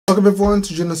Welcome everyone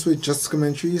to Junosuede Just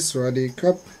Commentaries. Ready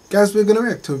up. Guys, we're gonna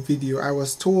react to a video. I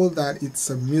was told that it's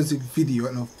a music video,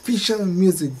 an official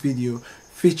music video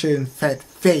featuring Fat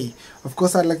Faye. Of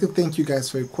course, I'd like to thank you guys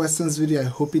for your questions video. I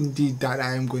hope indeed that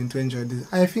I am going to enjoy this.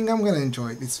 I think I'm gonna enjoy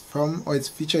it. It's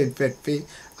featuring Fat Faye.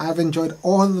 I've enjoyed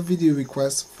all the video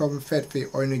requests from Fat Faye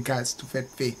or in regards to Fat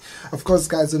Faye. Of course,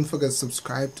 guys, don't forget to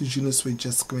subscribe to Junosuede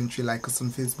Just Commentary, like us on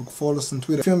Facebook, follow us on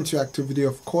Twitter. If you want me to react to a video,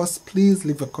 of course, please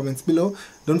leave a comment below.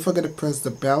 Don't forget to press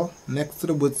the bell next to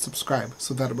the word subscribe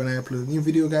so that when I upload a new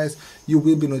video, guys, you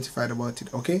will be notified about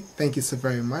it. Okay, thank you so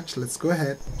very much. Let's go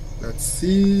ahead. Let's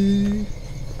see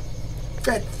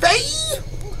Fat Faye.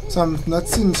 So I'm not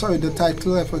seeing, sorry, the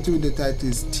title. I thought the title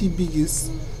is T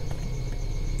Biggest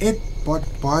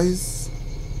 8BOTSBOYZ,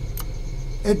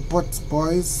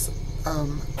 8BOTSBOYZ,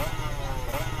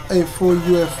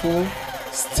 AOFUFO,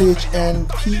 Stage and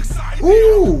P.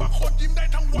 Ooh!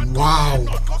 Wow!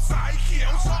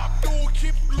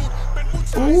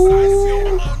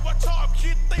 Ooh!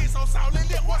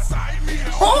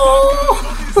 Oh!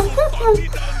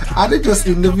 Are they just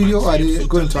in the video or are they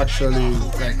going to actually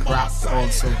like rap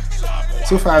also?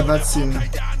 So far I've not seen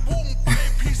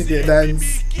their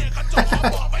dance.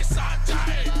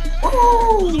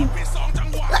 Oh!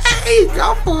 Hey,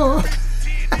 couple!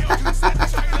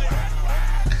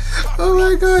 Oh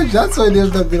my gosh, that's why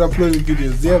they've not been uploading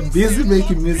videos. They are busy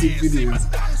making music videos.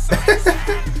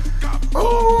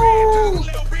 Oh!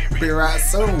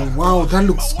 So wow, that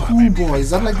looks cool, boy. Is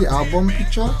that like the album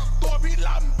picture?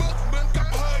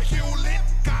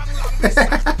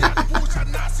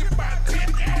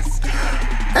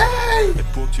 Hey!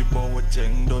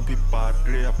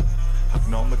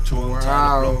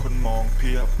 Wow.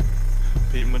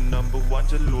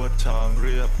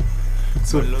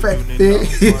 So Fat Faye.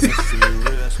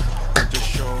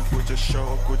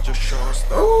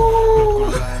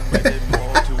 Oh!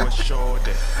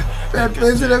 Fat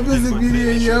Faye's in a music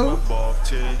video, yo.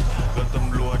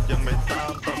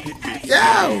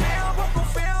 Yo!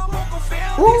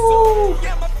 Ooh!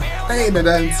 Hey, the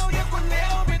dance.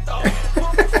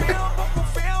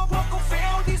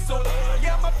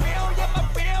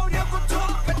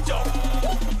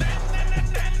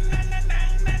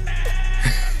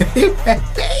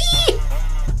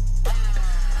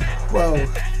 Wow.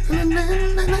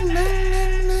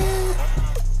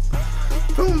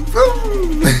 Boom,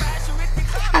 boom.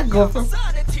 I go from.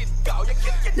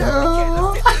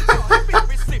 Yo.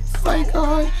 My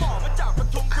gosh.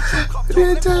 The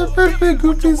entire perfect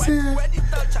group is here.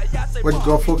 What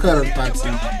go for current party?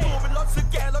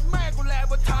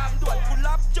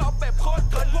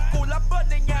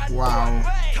 Wow.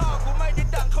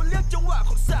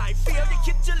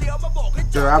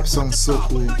 The rap song's so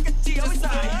cool.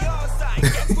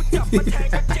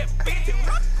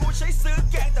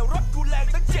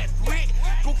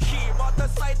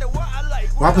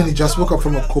 What happened? He just woke up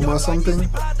from a coma or something?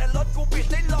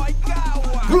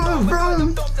 Vroom,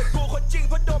 vroom.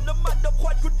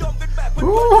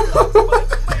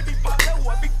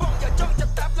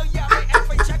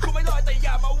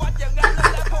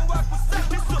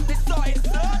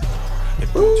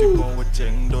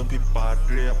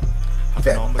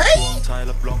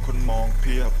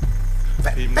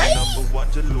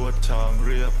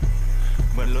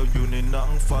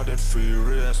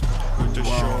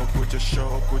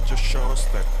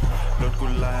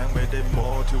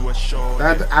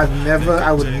 That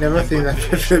I would never think that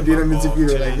there should be a music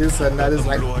video like this, and that is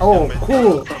like, oh,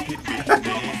 cool.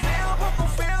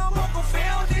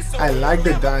 I like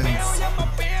the dance.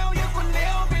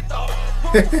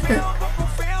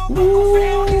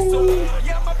 Ooh.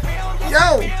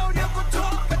 Yo.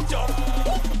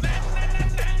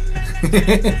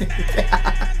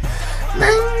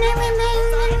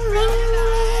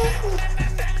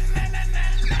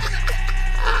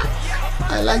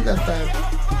 I like that part.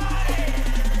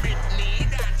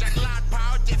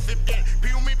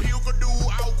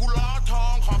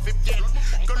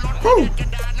 Woo.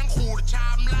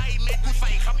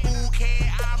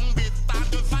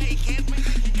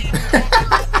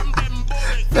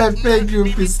 That big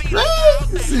group is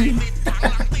crazy.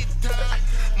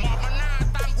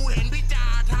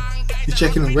 You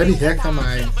checking where the heck am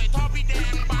I?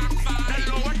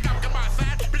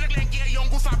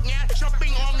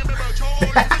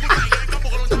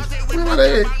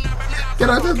 Get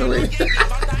out of the way.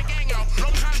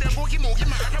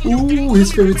 Ooh,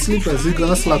 his favorite slippers. He's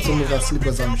gonna slap some of our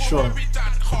slippers, I'm sure.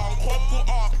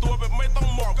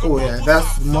 Oh yeah, that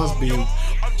must be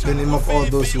the name of all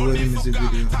those who were in the music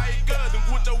video.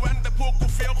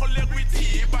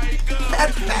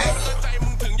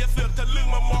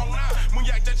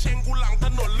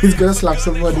 He's gonna slap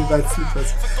someone in that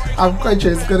slippers. I'm quite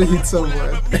sure he's gonna hit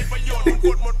someone.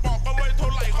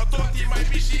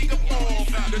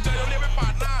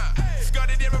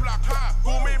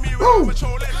 Oh.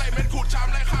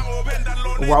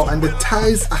 Wow, and the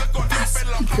ties are fast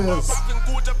speakers,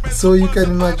 so you can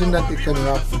imagine that they can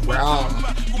rap. Wow.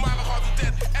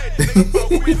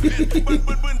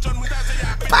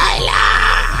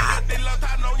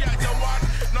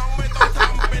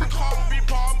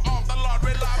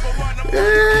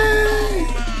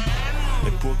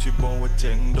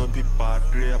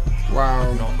 Wow. Oh,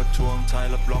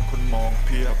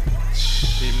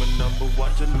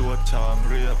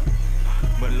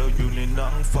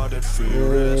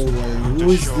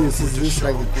 who is this? Is this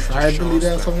like a tribal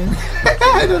leader or something?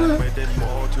 I don't know.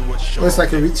 Or it's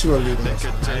like a ritual leader.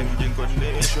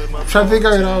 Try to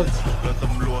figure it out.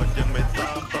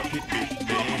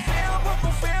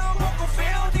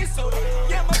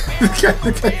 Look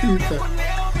at him.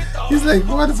 He's like,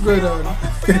 what is going on?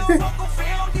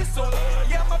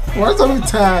 What's up with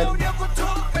Tad?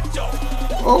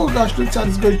 Oh gosh, look, Tad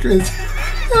is going crazy.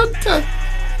 Tad.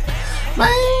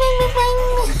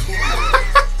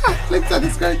 Look, Tad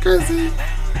is going crazy.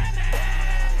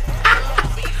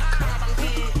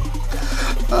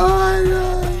 Oh my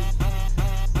god.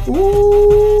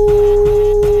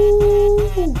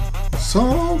 Ooh.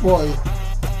 So boy.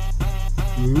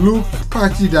 Look,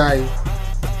 party dive.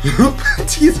 Look,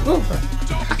 party is over.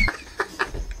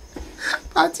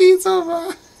 Party is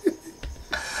over.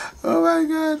 Oh my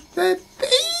god.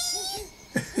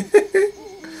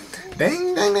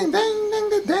 Dang, dang, dang, dang, dang,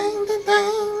 dang, dang,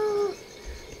 dang.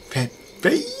 Fat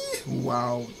Faye.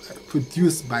 Wow.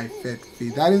 Produced by Fat Faye.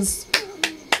 That is.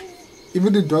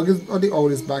 Even the dog is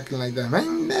always barking like that.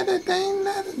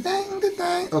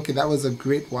 Okay, that was a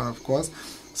great one, of course.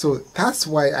 So that's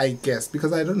why I guess,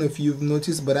 because I don't know if you've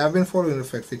noticed, but I've been following the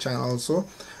Fat Faye channel also.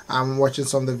 I'm watching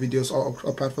some of the videos, or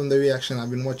apart from the reaction, I've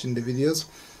been watching the videos,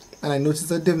 and I noticed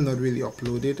that they've not really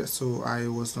uploaded, so I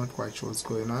was not quite sure what's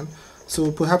going on. So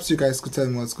perhaps you guys could tell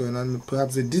me what's going on.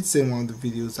 Perhaps they did say in one of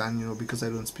the videos, and you know, because I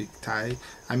don't speak Thai,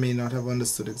 I may not have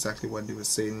understood exactly what they were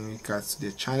saying in regards to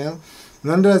their channel.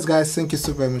 Nonetheless, guys, thank you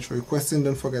so very much for requesting.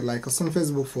 Don't forget, like us on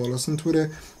Facebook, follow us on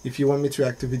Twitter. If you want me to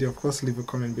react to video, of course, leave a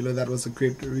comment below. That was a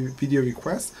great video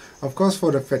request, of course,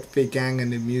 for the Fat Faye gang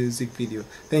and the music video.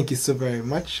 Thank you so very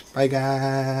much. Bye,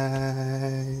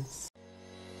 guys.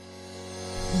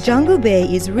 Jungle Bay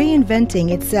is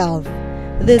reinventing itself.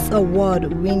 This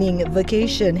award-winning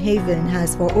vacation haven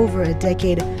has for over a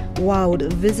decade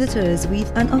wowed visitors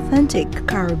with an authentic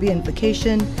Caribbean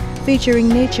vacation featuring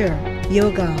nature,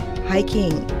 yoga,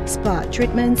 hiking, spa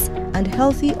treatments, and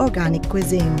healthy organic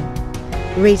cuisine.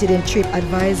 Rated in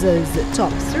TripAdvisor's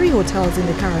top 3 hotels in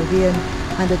the Caribbean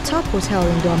and the top hotel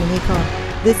in Dominica,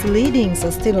 this leading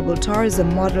sustainable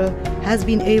tourism model has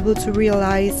been able to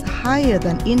realize higher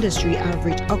than industry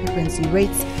average occupancy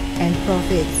rates and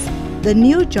profits. The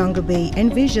new Jungle Bay,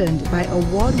 envisioned by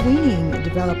award-winning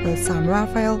developer Sam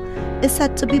Raphael, is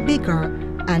set to be bigger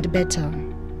and better.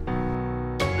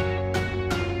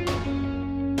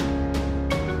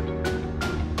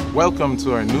 Welcome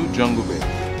to our new Jungle Bay.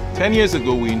 10 years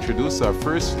ago, we introduced our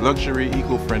first luxury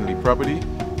eco-friendly property,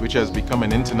 which has become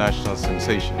an international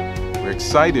sensation. We're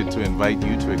excited to invite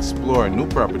you to explore a new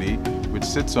property which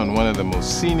sits on one of the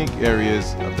most scenic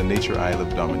areas of the nature isle of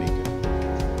Dominica.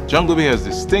 Jungle Bay has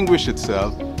distinguished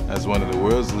itself as one of the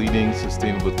world's leading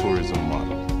sustainable tourism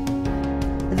models.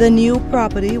 The new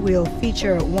property will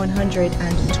feature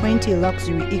 120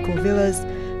 luxury eco-villas,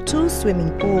 2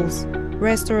 swimming pools,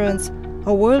 restaurants,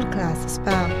 a world-class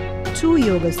spa, 2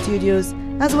 yoga studios,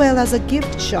 as well as a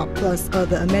gift shop plus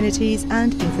other amenities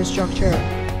and infrastructure.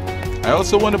 I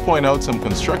also want to point out some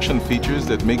construction features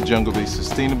that make Jungle Bay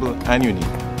sustainable and unique.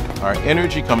 Our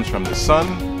energy comes from the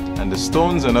sun, and the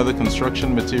stones and other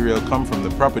construction material come from the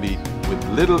property with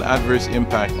little adverse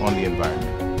impact on the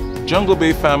environment. Jungle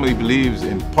Bay family believes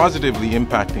in positively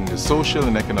impacting the social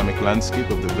and economic landscape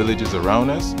of the villages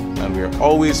around us, and we are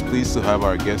always pleased to have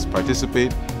our guests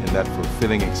participate in that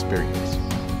fulfilling experience.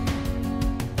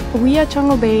 We at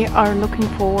Jungle Bay are looking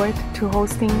forward to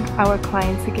hosting our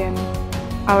clients again.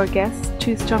 Our guests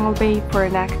choose Jungle Bay for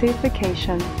an active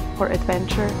vacation, for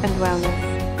adventure and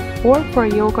wellness, or for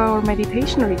a yoga or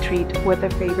meditation retreat with a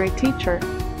favorite teacher.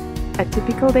 A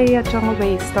typical day at Jungle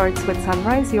Bay starts with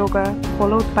sunrise yoga,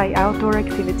 followed by outdoor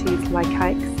activities like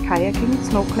hikes, kayaking,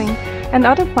 snorkeling, and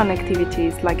other fun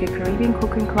activities like a Caribbean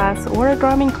cooking class or a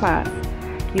drumming class.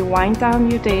 You wind down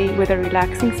your day with a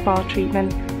relaxing spa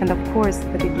treatment and of course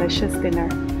a delicious dinner.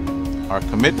 Our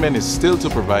commitment is still to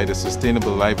provide a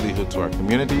sustainable livelihood to our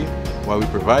community while we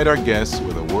provide our guests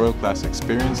with a world-class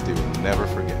experience they will never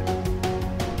forget.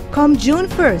 Come June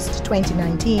 1st,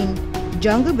 2019,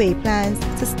 Jungle Bay plans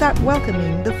to start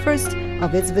welcoming the first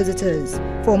of its visitors.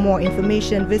 For more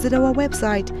information, visit our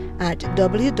website at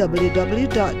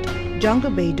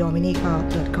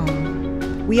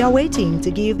www.junglebaydominica.com. We are waiting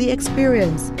to give the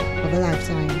experience of a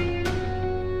lifetime.